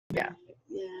Yeah.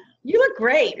 Yeah. You look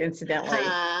great, incidentally.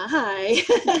 Hi.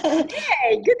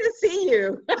 Hey, good to see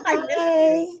you. I missed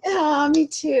Hi. you. Oh, me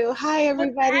too. Hi,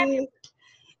 everybody.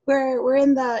 We're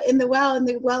in the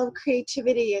well of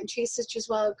creativity, and TreeSisters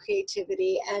well of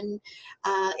creativity,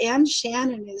 and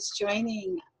Shannon is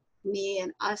joining me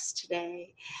and us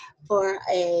today for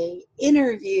a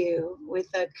interview with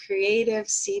a creative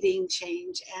seeding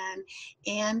change, and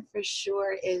Anne for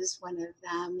sure is one of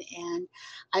them, and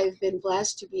I've been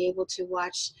blessed to be able to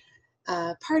watch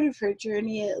part of her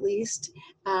journey, at least,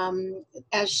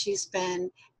 as she's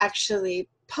been actually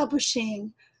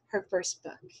publishing her first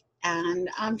book. And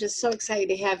I'm just so excited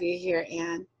to have you here,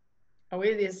 Anne. Oh,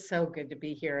 it is so good to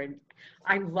be here. And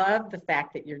I love the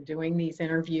fact that you're doing these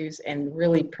interviews and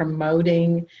really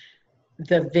promoting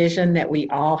the vision that we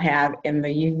all have and the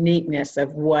uniqueness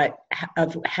of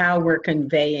how we're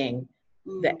conveying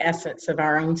the essence of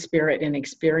our own spirit and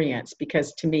experience,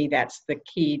 because to me that's the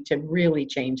key to really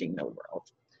changing the world.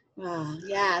 Wow,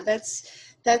 yeah,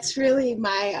 that's really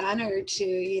my honor to,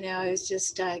 it's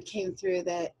just came through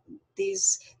that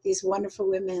these wonderful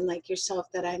women like yourself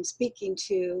that I'm speaking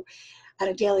to on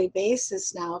a daily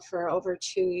basis now for over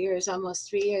 2 years, almost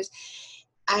 3 years.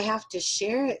 I have to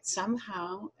share it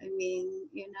somehow. I mean,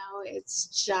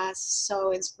 it's just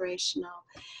so inspirational.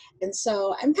 And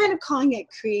so I'm kind of calling it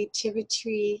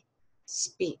Creativity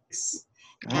Speaks.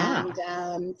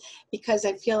 And because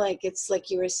I feel like it's like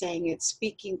you were saying, it's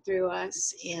speaking through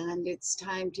us, and it's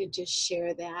time to just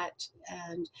share that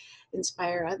and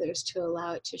inspire others to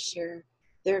allow it to share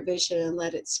their vision and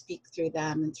let it speak through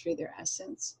them and through their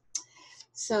essence.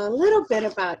 So a little bit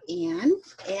about Anne.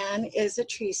 Anne is a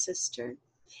tree sister,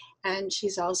 and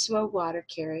she's also a water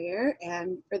carrier.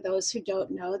 And for those who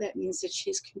don't know, that means that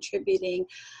she's contributing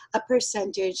a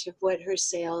percentage of what her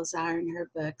sales are in her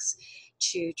books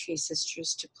to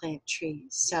TreeSisters to plant trees.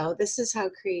 So this is how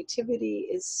creativity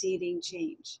is seeding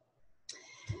change.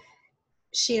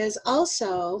 She is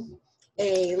also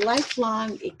a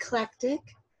lifelong eclectic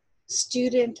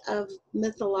student of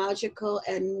mythological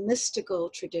and mystical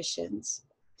traditions.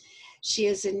 She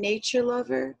is a nature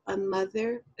lover, a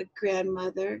mother, a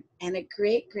grandmother, and a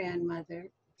great-grandmother,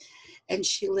 and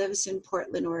she lives in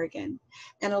Portland, Oregon.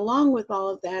 And along with all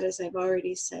of that, as I've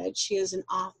already said, she is an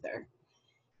author,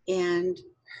 and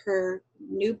her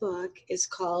new book is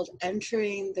called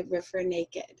Entering the River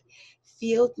Naked,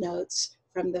 Field Notes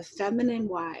from the Feminine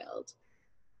Wild.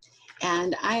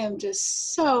 And I am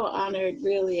just so honored,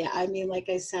 really. I mean, like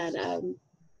I said,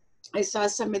 I saw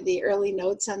some of the early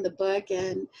notes on the book,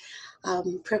 and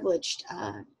privileged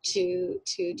to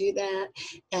do that,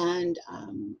 and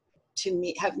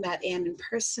to have met Anne in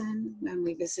person when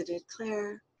we visited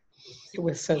Claire. It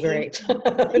was so great.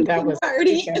 That was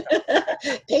party,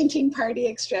 painting party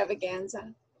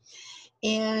extravaganza.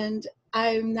 And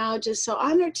I'm now just so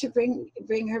honored to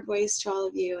bring her voice to all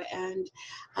of you. And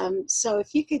so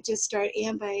if you could just start,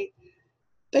 Anne,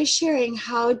 by sharing,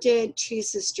 how did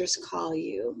TreeSisters call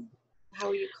you? How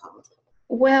were you called?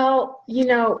 Well,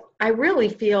 I really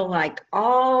feel like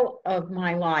all of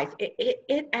my life,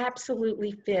 it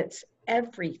absolutely fits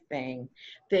everything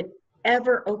that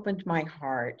ever opened my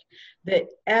heart, that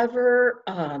ever,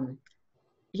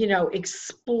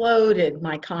 exploded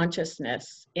my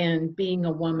consciousness in being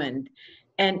a woman.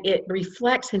 And it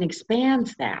reflects and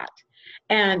expands that.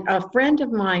 And a friend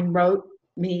of mine wrote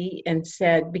me and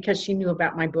said, because she knew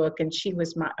about my book and she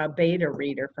was a beta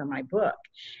reader for my book,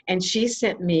 and she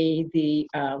sent me the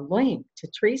link to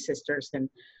TreeSisters, and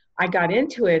I got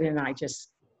into it, and I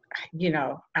just,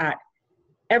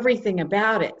 everything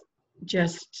about it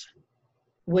just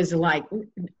was like,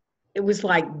 it was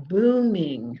like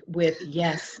booming with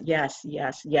yes, yes,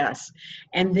 yes, yes.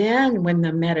 And then when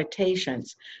the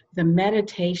meditations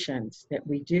that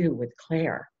we do with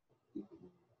Claire,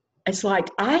 it's like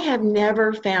I have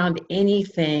never found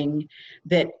anything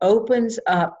that opens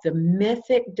up the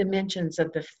mythic dimensions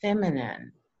of the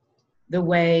feminine the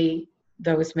way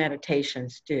those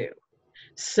meditations do.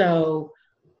 So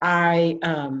I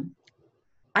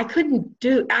couldn't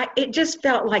do, it just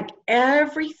felt like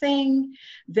everything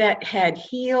that had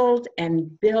healed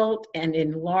and built and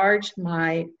enlarged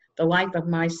the life of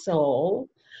my soul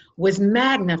was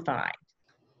magnified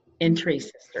in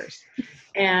TreeSisters.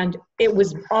 And it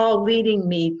was all leading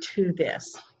me to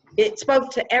this. It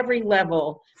spoke to every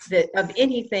level of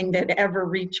anything that ever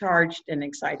recharged and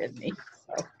excited me.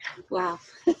 So. Wow.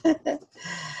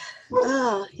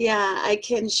 Oh, yeah, I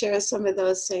can share some of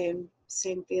those same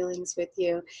feelings with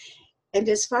you. And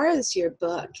as far as your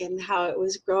book and how it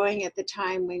was growing at the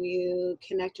time when you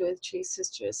connected with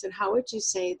TreeSisters, and how would you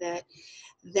say that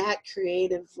that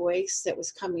creative voice that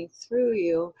was coming through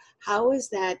you, how is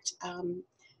that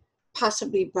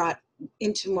possibly brought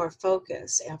into more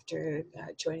focus after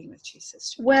joining with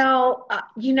TreeSisters? Well,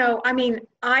 you know, I mean,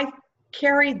 I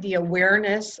carried the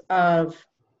awareness of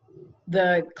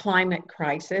the climate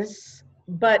crisis,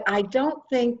 but I don't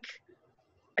think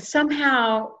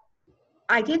somehow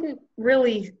I didn't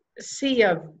really see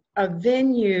a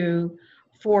venue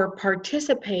for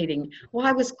participating. Well,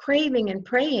 I was craving and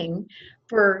praying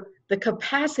for the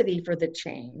capacity for the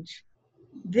change.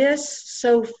 This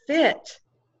so fit,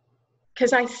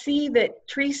 because I see that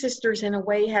TreeSisters in a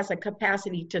way has a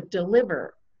capacity to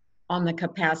deliver on the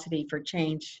capacity for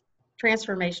change,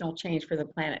 transformational change for the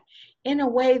planet, in a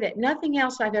way that nothing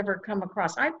else I've ever come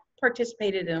across. I've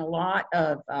participated in a lot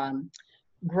of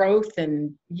growth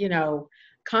and, you know,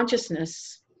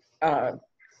 consciousness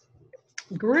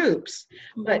groups,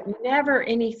 but never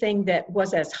anything that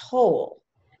was as whole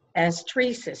as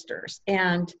TreeSisters.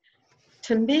 And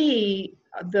to me,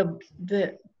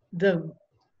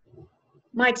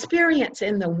 my experience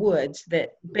in the woods,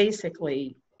 that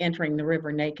basically entering the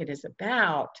river naked is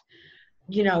about,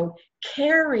 you know,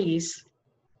 carries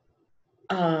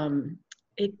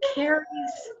it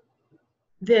carries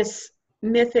this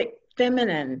mythic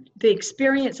feminine, the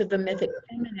experience of the mythic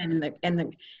feminine,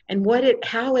 and what it,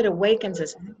 how it awakens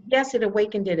us. Yes, it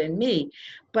awakened it in me,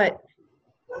 but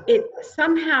it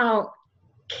somehow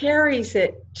carries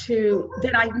it to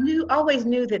that I always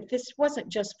knew that this wasn't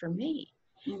just for me.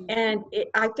 And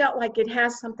I felt like it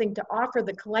has something to offer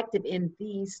the collective in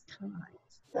these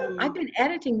times. I've been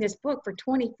editing this book for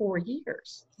 24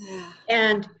 years.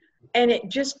 And it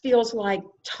just feels like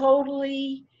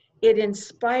totally, it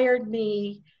inspired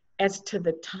me as to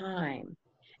the time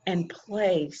and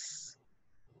place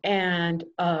and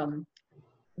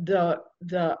the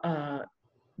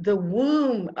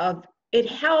womb of, it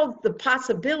held the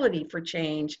possibility for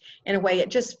change in a way. It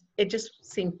just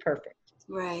seemed perfect.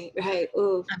 Right.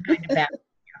 Ooh. I'm kind of babbling.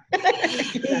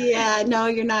 Yeah, no,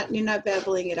 you're not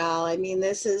babbling at all. I mean,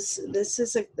 this is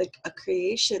a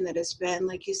creation that has been,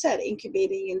 like you said,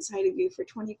 incubating inside of you for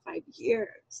 25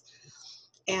 years.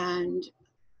 And,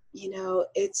 you know,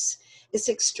 it's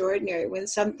extraordinary when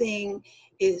something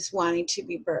is wanting to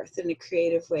be birthed in a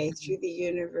creative way through the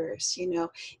universe. You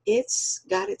know, it's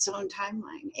got its own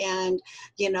timeline. And,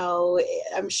 you know,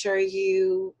 I'm sure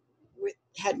you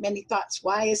had many thoughts,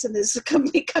 why isn't this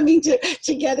coming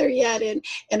together yet,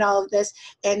 and all of this,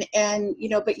 and you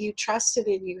know, but you trusted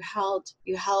and you held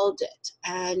it,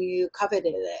 and you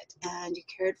coveted it, and you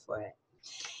cared for it.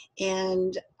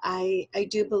 And I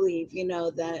do believe, you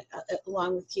know, that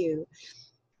along with you,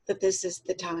 that this is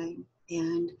the time.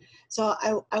 And so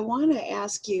I want to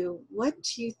ask you, what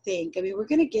do you think? I mean, we're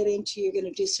going to get into, you're going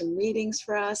to do some readings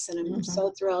for us, and I'm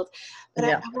so thrilled, but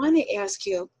I want to ask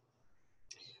you,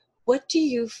 what do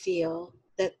you feel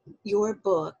that your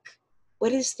book,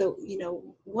 what is the, you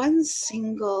know, one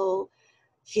single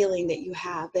feeling that you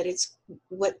have that it's,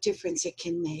 what difference it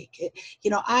can make? It, you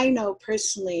know, I know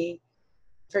personally,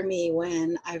 for me,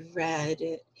 when I've read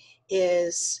it,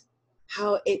 is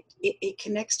how it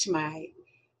connects to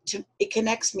it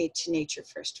connects me to nature,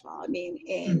 first of all. I mean,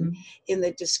 in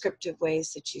the descriptive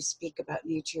ways that you speak about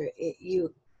nature,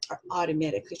 you are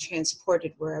automatically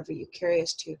transported wherever you carry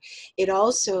us to. It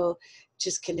also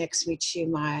just connects me to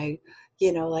my,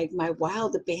 you know, like my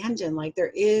wild abandon. Like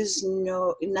there is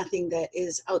nothing that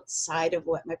is outside of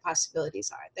what my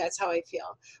possibilities are. That's how I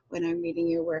feel when I'm reading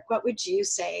your work. What would you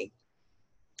say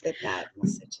that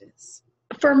message is?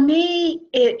 For me,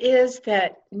 it is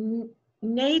that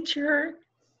nature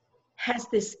has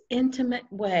this intimate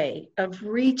way of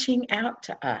reaching out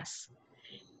to us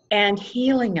and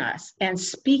healing us and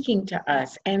speaking to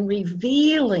us and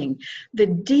revealing the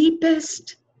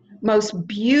deepest, most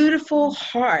beautiful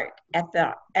heart at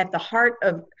the heart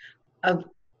of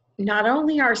not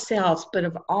only ourselves, but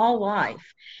of all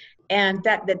life. And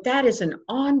that is an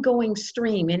ongoing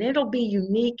stream, and it'll be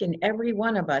unique in every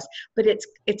one of us, but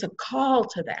it's a call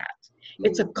to that.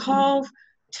 It's a call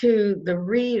to the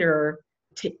reader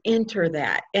to enter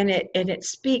that, and it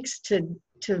speaks to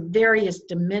various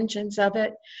dimensions of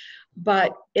it,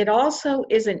 but it also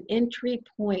is an entry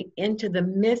point into the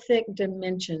mythic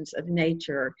dimensions of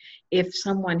nature if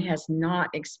someone has not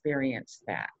experienced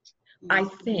that. I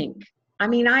think. I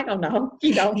mean, I don't know,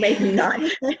 you know, maybe not,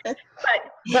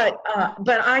 but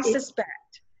I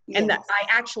suspect, and that I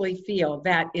actually feel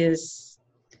that is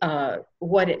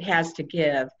what it has to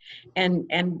give,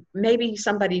 and maybe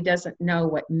somebody doesn't know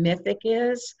what mythic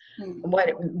is,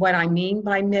 what I mean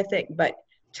by mythic, but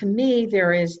to me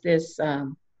there is this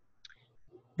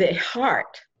the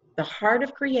heart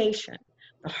of creation,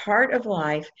 The heart of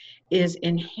life is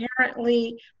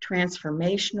inherently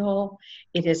transformational.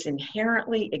 It is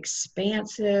inherently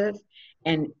expansive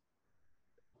and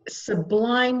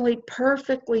sublimely,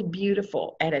 perfectly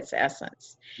beautiful at its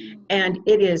essence. And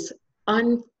it is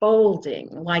unfolding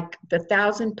like the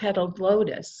thousand-petaled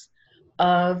lotus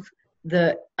of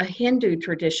a Hindu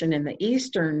tradition in the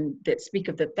Eastern that speak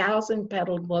of the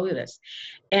thousand-petaled lotus.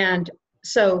 And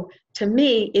so to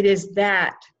me, it is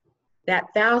that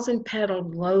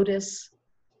thousand-petaled lotus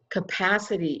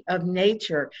capacity of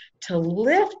nature to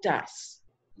lift us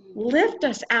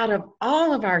out of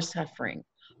all of our suffering,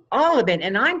 all of it.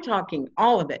 And I'm talking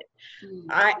all of it.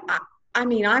 I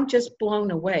mean, I'm just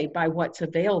blown away by what's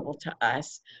available to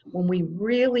us when we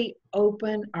really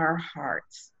open our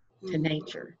hearts to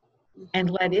nature and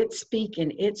let it speak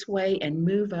in its way and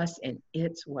move us in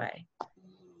its way.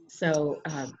 So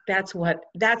that's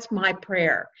my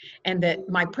prayer. And that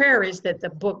my prayer is that the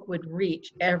book would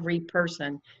reach every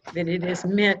person that it is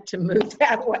meant to move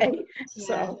that way. Yeah,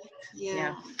 So,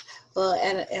 yeah. Well,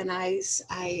 and I,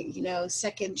 you know,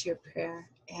 second your prayer.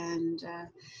 And,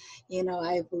 you know,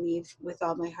 I believe with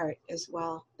all my heart as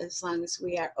well, as long as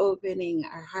we are opening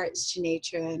our hearts to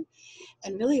nature and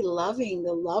really loving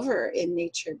the lover in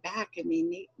nature back. I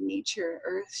mean, nature,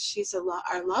 Earth, she's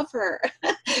our lover.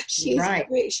 she's right.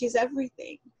 She's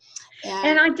everything.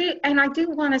 And I do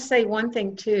want to say one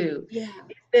thing too. Yeah.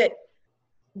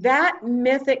 That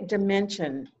mythic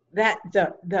dimension, that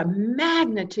the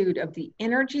magnitude of the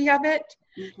energy of it,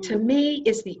 to me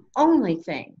is the only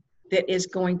thing that is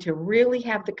going to really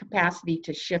have the capacity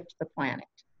to shift the planet.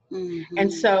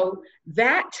 And so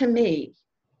that to me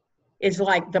is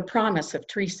like the promise of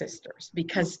TreeSisters,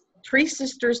 because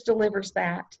TreeSisters delivers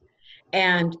that,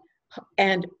 and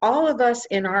all of us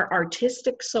in our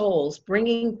artistic souls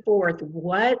bringing forth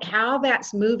how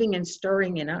that's moving and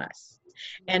stirring in us,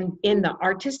 and in the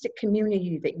artistic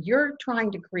community that you're trying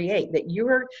to create, that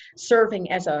you're serving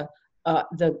as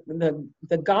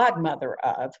the godmother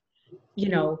of, you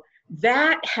know,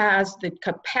 that has the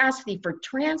capacity for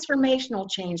transformational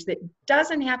change that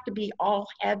doesn't have to be all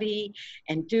heavy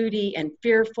and duty and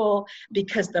fearful,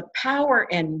 because the power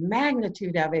and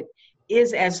magnitude of it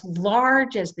is as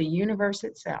large as the universe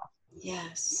itself.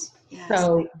 Yes.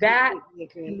 So that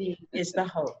to me is the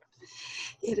hope.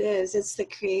 It is. It's the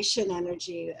creation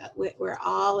energy where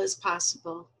all is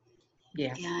possible.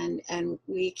 Yeah. And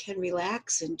we can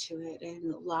relax into it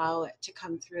and allow it to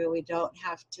come through. We don't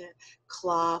have to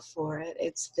claw for it.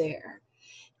 It's there.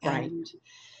 Right. And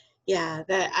yeah,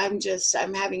 that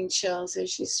I'm having chills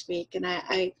as you speak. And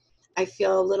I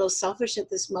feel a little selfish at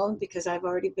this moment because I've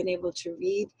already been able to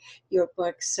read your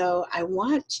book. So I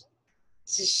want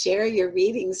to share your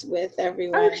readings with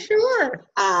everyone. Oh, sure.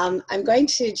 I'm going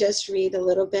to just read a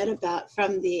little bit about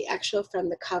from the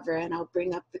cover, and I'll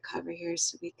bring up the cover here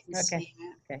so we can see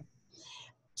it. Okay.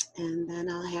 And then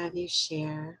I'll have you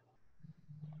share.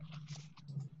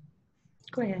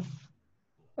 Go ahead.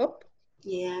 Oh.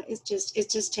 Yeah, it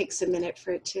just takes a minute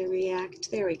for it to react.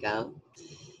 There we go.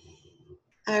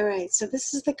 All right, so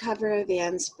this is the cover of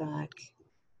Anne's book,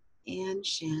 Anne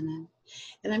Shannon.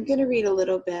 And I'm going to read a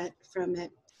little bit from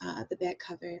it, the back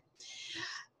cover.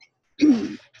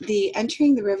 The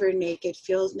Entering the River Naked,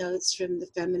 Field Notes from the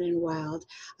Feminine Wild,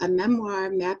 a memoir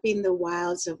mapping the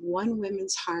wilds of one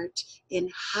woman's heart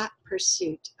in hot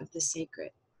pursuit of the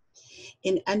sacred.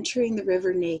 In Entering the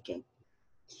River Naked,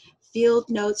 Field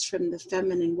Notes from the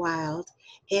Feminine Wild,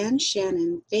 Anne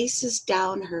Shannon faces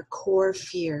down her core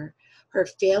fear, her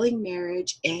failing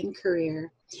marriage and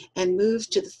career, and moves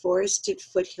to the forested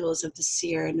foothills of the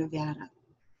Sierra Nevada.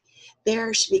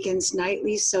 There she begins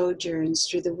nightly sojourns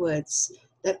through the woods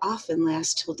that often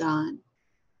last till dawn.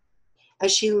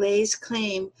 As she lays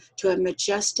claim to a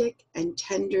majestic and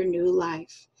tender new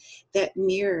life that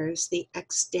mirrors the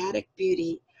ecstatic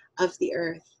beauty of the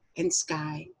earth and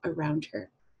sky around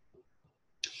her.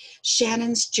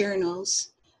 Shannon's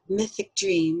journals, mythic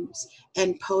dreams,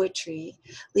 and poetry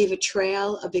leave a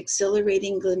trail of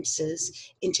exhilarating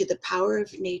glimpses into the power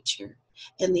of nature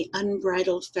and the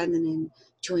unbridled feminine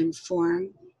to inform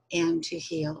and to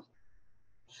heal.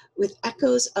 With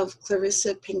echoes of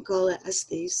Clarissa Pinkola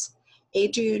Estes,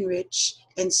 Adrienne Rich,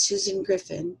 and Susan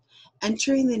Griffin,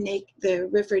 Entering the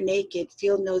River Naked,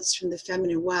 Field Notes from the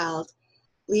Feminine Wild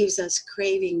leaves us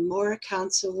craving more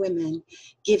accounts of women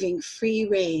giving free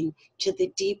rein to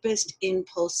the deepest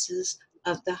impulses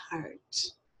of the heart.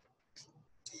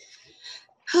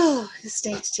 Oh, just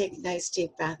need to take a nice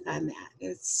deep breath on that.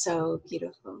 It's so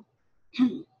beautiful.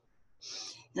 And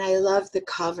I love the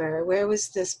cover. Where was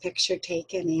this picture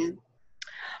taken,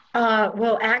 Anne?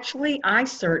 Well, actually, I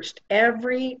searched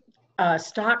every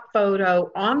stock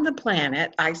photo on the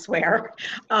planet, I swear,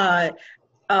 uh,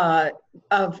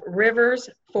 of rivers,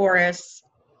 forests,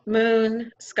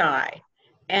 moon, sky.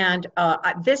 And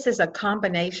this is a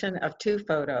combination of two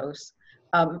photos.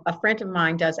 A friend of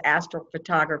mine does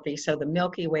astrophotography, so the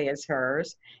Milky Way is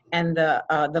hers, and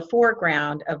the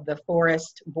foreground of the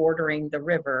forest bordering the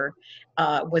river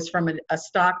was from a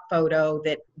stock photo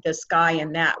that the sky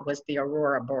in that was the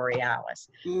aurora borealis.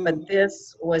 But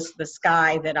this was the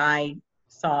sky that I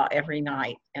saw every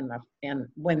night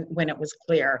when it was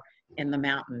clear in the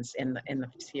mountains in the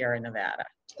Sierra Nevada.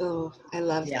 Oh, I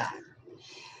love Yeah. that.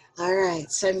 All right,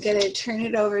 so I'm going to turn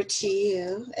it over to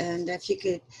you, and if you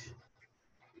could,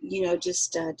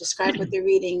 just describe what the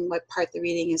reading, what part the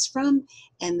reading is from,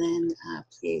 and then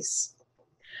please.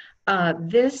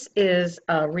 This is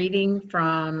a reading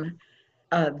from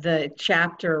the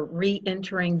chapter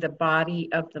Re-entering the Body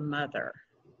of the Mother.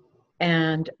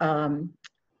 And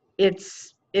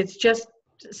it's just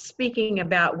speaking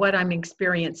about what I'm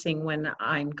experiencing when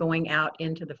I'm going out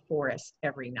into the forest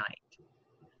every night.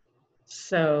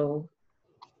 So,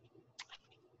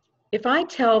 if I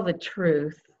tell the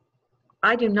truth,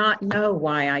 I do not know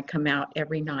why I come out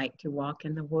every night to walk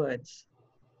in the woods.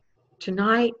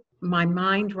 Tonight, my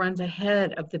mind runs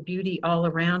ahead of the beauty all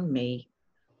around me,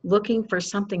 looking for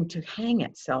something to hang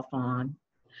itself on,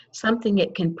 something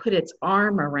it can put its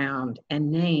arm around and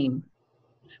name.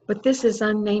 But this is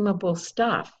unnameable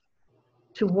stuff.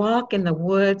 To walk in the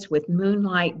woods with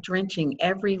moonlight drenching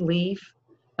every leaf,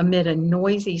 amid a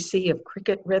noisy sea of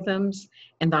cricket rhythms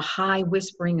and the high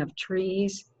whispering of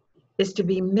trees, is to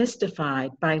be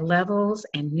mystified by levels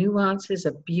and nuances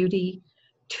of beauty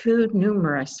too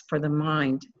numerous for the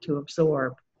mind to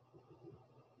absorb.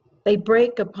 They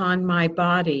break upon my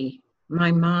body,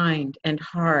 my mind, and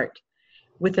heart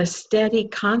with a steady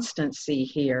constancy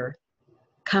here,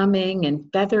 coming in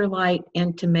feather-light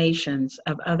intimations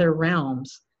of other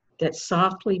realms that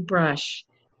softly brush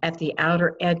at the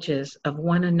outer edges of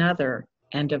one another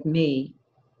and of me,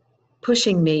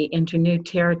 pushing me into new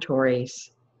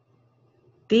territories.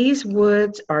 These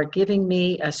woods are giving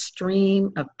me a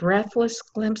stream of breathless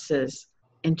glimpses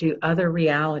into other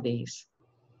realities.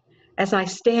 As I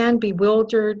stand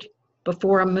bewildered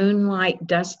before a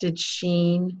moonlight-dusted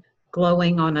sheen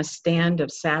glowing on a stand of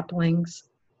saplings,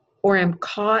 or am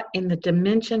caught in the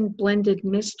dimension-blended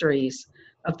mysteries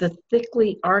of the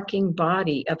thickly arcing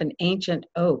body of an ancient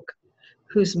oak,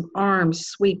 whose arms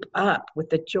sweep up with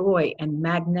the joy and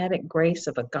magnetic grace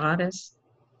of a goddess,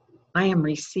 I am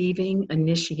receiving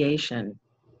initiation.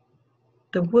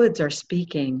 The woods are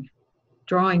speaking,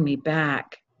 drawing me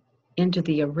back into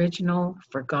the original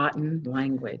forgotten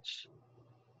language.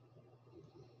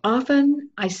 Often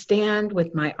I stand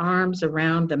with my arms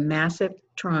around the massive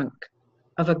trunk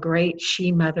of a great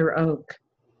she-mother oak,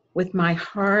 with my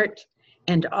heart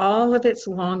and all of its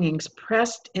longings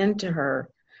pressed into her,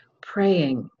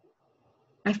 praying.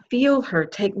 I feel her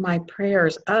take my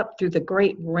prayers up through the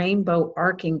great rainbow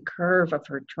arcing curve of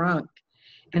her trunk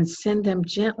and send them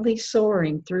gently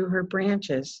soaring through her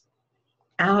branches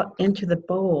out into the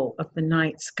bowl of the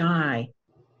night sky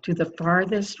to the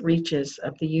farthest reaches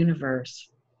of the universe.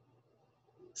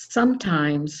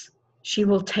 Sometimes she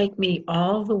will take me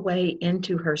all the way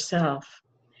into herself,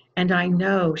 and I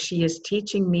know she is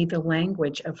teaching me the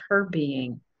language of her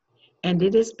being, and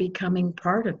it is becoming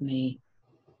part of me.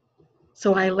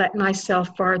 So I let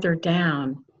myself farther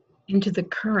down into the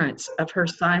currents of her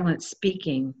silent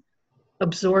speaking,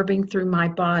 absorbing through my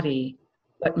body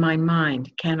what my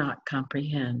mind cannot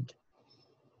comprehend.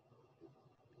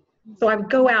 So I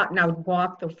would go out and I would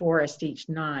walk the forest each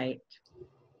night,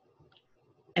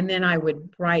 and then I would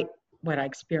write what I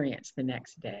experienced the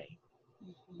next day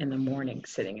in the morning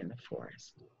sitting in the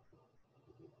forest.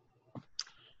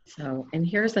 So, and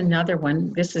here's another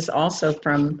one. This is also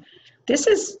from, this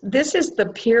is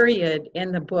the period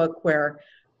in the book where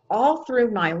all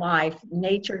through my life,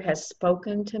 nature has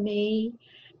spoken to me,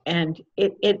 and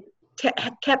it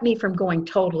kept me from going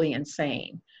totally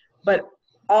insane. But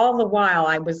all the while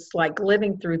I was like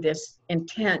living through this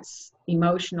intense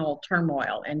emotional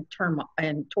turmoil and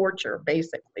torture,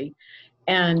 basically.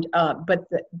 And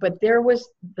but there was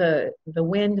the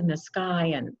wind and the sky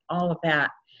and all of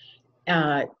that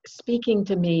speaking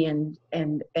to me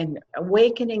and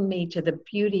awakening me to the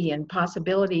beauty and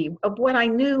possibility of what I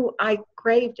knew I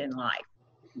craved in life.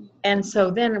 And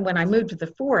so then when I moved to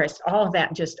the forest, all of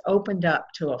that just opened up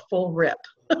to a full rip.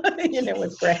 And it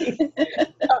was great.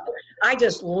 I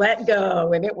just let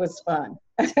go, and it was fun.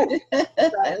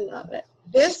 I love it.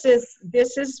 This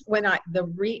is when the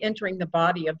re-entering the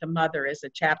body of the mother is a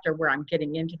chapter where I'm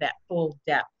getting into that full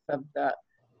depth of the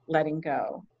letting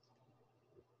go.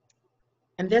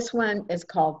 And this one is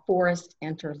called Forest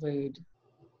Interlude.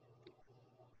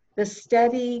 The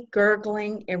steady,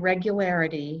 gurgling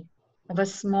irregularity of a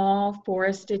small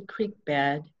forested creek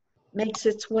bed makes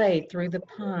its way through the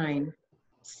pine,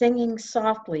 singing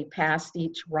softly past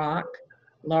each rock,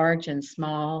 large and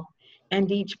small,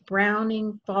 and each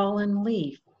browning fallen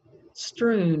leaf,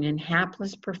 strewn in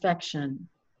hapless perfection.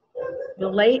 The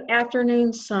late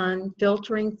afternoon sun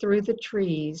filtering through the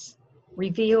trees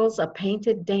reveals a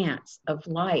painted dance of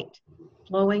light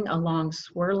flowing along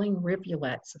swirling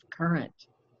rivulets of current.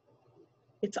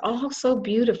 It's all so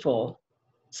beautiful,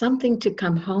 something to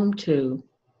come home to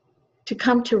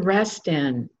come to rest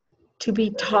in, to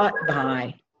be taught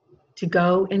by, to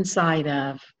go inside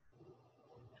of.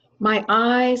 My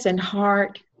eyes and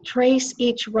heart trace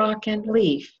each rock and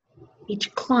leaf,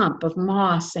 each clump of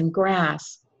moss and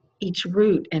grass, each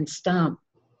root and stump.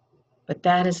 But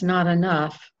that is not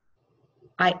enough.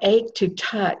 I ache to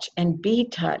touch and be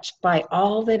touched by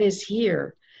all that is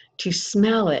here, to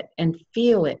smell it and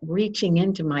feel it reaching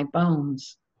into my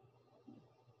bones.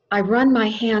 I run my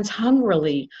hands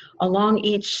hungrily along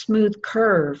each smooth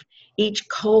curve, each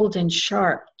cold and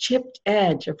sharp, chipped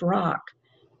edge of rock,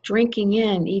 drinking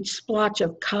in each splotch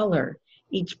of color,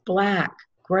 each black,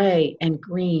 gray, and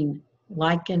green,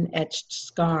 lichen-etched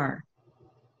scar.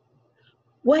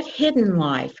 What hidden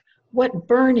life, what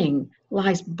burning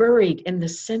lies buried in the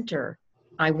center,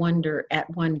 I wonder,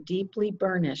 at one deeply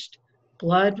burnished,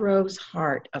 blood-rose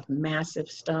heart of massive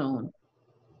stone.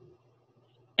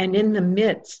 And in the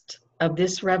midst of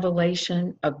this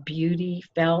revelation of beauty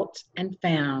felt and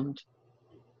found,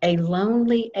 a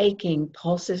lonely aching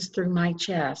pulses through my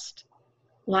chest,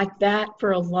 like that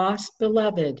for a lost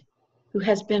beloved who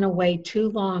has been away too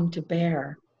long to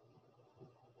bear.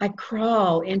 I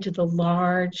crawl into the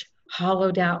large,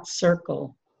 hollowed out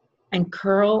circle and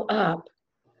curl up,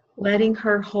 letting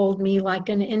her hold me like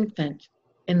an infant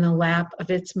in the lap of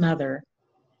its mother,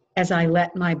 as I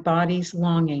let my body's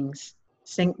longings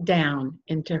sink down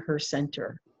into her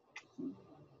center.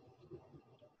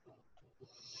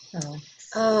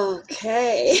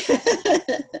 Okay.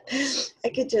 I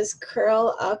could just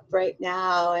curl up right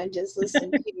now and just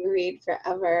listen to you read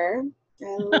forever.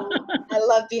 I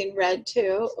love being read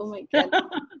too. Oh my goodness.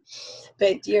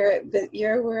 But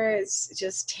your words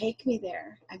just take me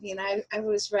there. I mean, I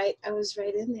was right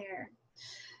in there.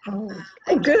 Oh,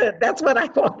 good. That's what I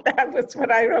thought. That was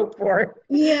what I wrote for.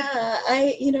 Yeah,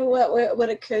 you know what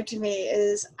occurred to me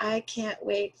is I can't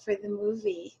wait for the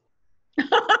movie.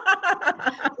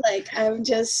 Like I'm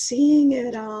just seeing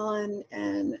it all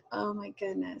and oh my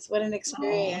goodness, what an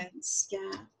experience.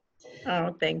 Yeah.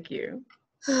 Oh, thank you.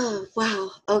 Oh, wow.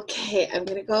 Okay, I'm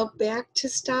gonna go back to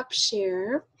stop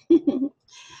share.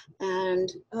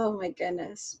 And oh my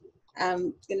goodness,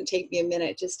 it's gonna take me a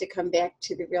minute just to come back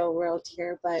to the real world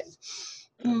here, but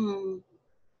and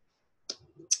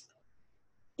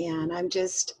I'm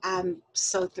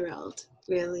so thrilled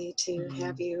really to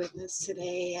have you with us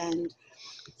today, and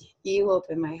you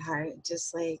open my heart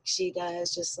just like she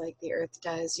does, just like the earth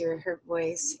does. You're her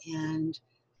voice, and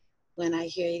when I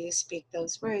hear you speak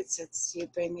those words, you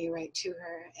bring me right to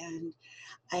her. And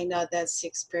I know that's the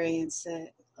experience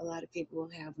that a lot of people will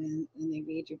have when they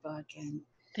read your book. And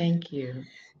thank you.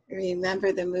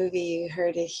 Remember the movie, you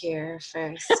heard it here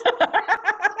first.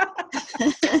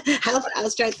 I'll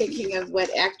start thinking of what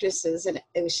actresses, and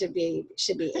it should be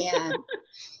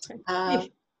Anne.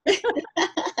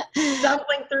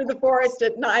 Stumbling through the forest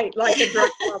at night like a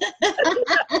drunk woman.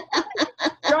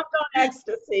 Drunk on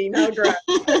ecstasy, no drugs.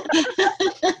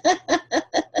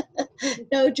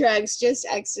 No drugs, just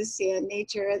ecstasy and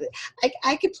nature.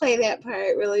 I could play that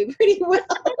part really pretty well.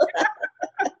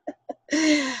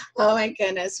 Oh my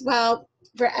goodness. Well,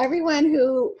 for everyone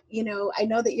who, I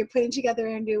know that you're putting together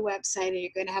a new website and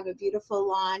you're going to have a beautiful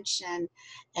launch, and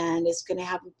it's going to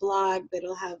have a blog, but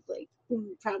it'll have like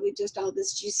probably just all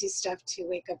this juicy stuff to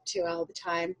wake up to all the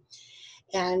time.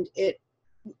 And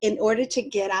in order to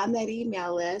get on that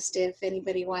email list, if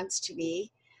anybody wants to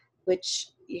be, which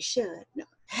you should, no,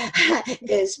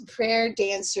 is prayer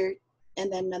dancer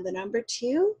and then the number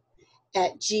 2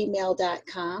 at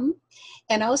gmail.com.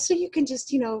 And also you can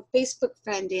just, Facebook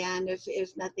friend Anne,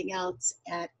 if nothing else,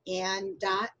 at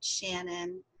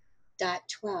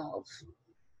ann.shannon.12.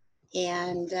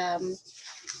 And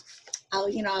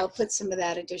I'll put some of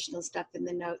that additional stuff in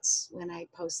the notes when I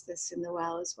post this in the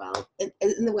well as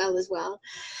well.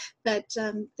 But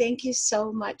thank you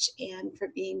so much, Anne, for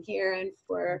being here and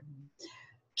for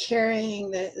carrying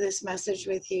this message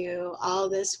with you all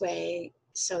this way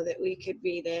so that we could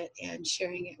read it and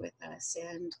sharing it with us.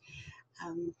 And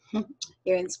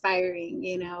you're inspiring,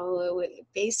 you know,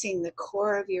 facing the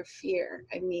core of your fear.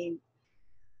 I mean,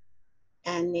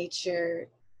 and nature,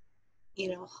 you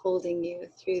know, holding you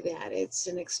through that. It's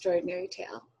an extraordinary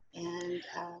tale. And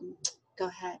go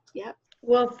ahead. Yep.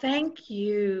 Well, thank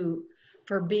you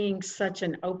for being such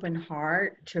an open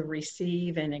heart to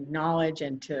receive and acknowledge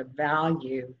and to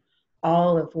value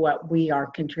all of what we are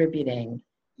contributing.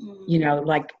 You know,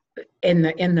 like in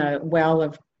the well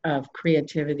of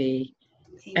creativity,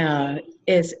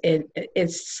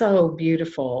 it's so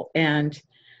beautiful. And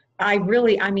I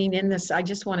mean, I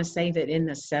just want to say that in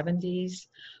the 70s,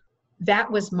 that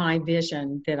was my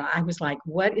vision, that I was like,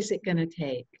 what is it going to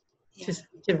take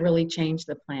to really change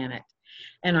the planet?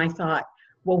 And I thought,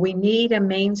 well, we need a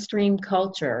mainstream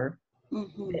culture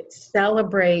that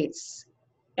celebrates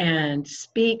and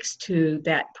speaks to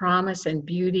that promise and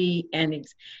beauty,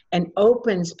 and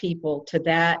opens people to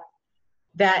that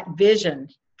vision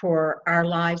for our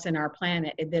lives and our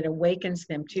planet, that awakens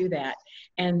them to that.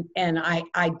 And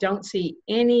I don't see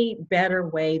any better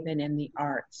way than in the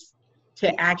arts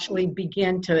to actually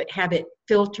begin to have it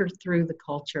filter through the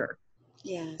culture.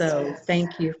 Yes. So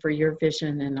thank you for your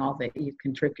vision and all that you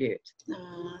contribute.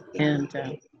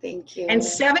 Thank you. And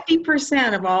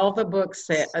 70% of all the book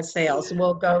sales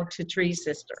will go to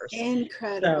TreeSisters.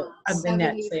 Incredible. So, of the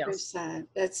net sales.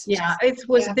 That's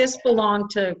this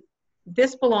belonged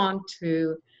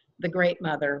to the Great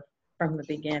Mother from the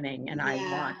beginning, and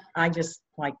I just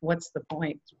like, what's the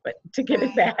point but to get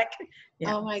it back?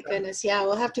 Oh my goodness. Yeah,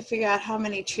 we'll have to figure out how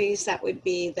many trees that would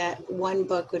be that one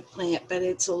book would plant, but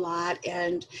it's a lot,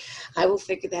 and I will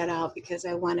figure that out, because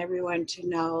I want everyone to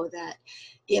know that,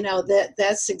 you know,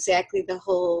 that's exactly the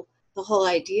whole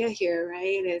idea here,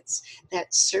 right? It's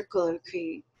that circle of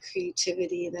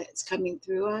creativity that's coming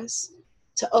through us,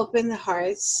 to open the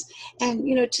hearts, and,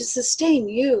 you know, to sustain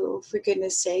you, for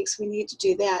goodness sakes. We need to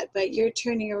do that, but you're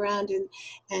turning around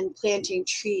and planting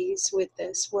trees with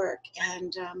this work,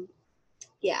 and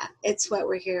yeah, it's what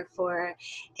we're here for.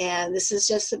 And this is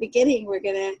just the beginning. We're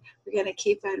gonna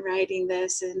keep on writing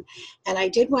this. And I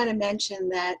did want to mention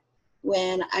that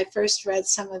when I first read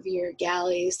some of your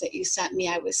galleys that you sent me,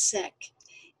 I was sick,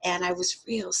 and I was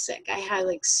real sick. I had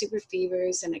like super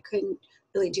fevers, and I couldn't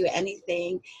really do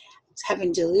anything. I was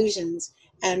having delusions,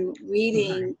 and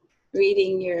reading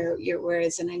your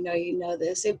words, and I know you know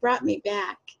this, it brought me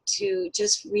back to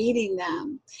just reading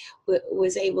them,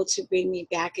 was able to bring me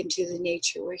back into the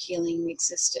nature where healing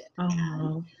existed.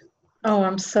 Oh,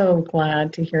 I'm so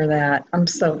glad to hear that.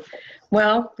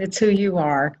 Well, it's who you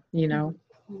are, you know.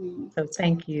 So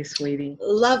thank you, sweetie.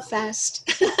 Love fest.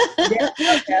 Yes,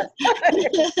 love fest.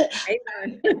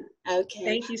 Amen. Okay.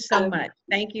 Thank you so much.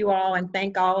 Thank you all, and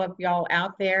thank all of y'all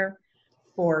out there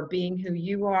for being who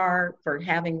you are, for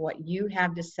having what you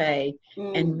have to say,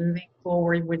 and moving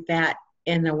forward with that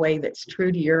in a way that's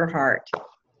true to your heart,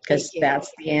 because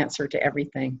that's the answer to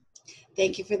everything.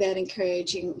 Thank you for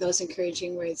those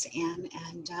encouraging words, Anne.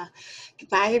 And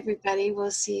goodbye, everybody.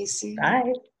 We'll see you soon.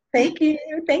 Bye. Thank you.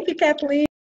 Thank you, Kathleen.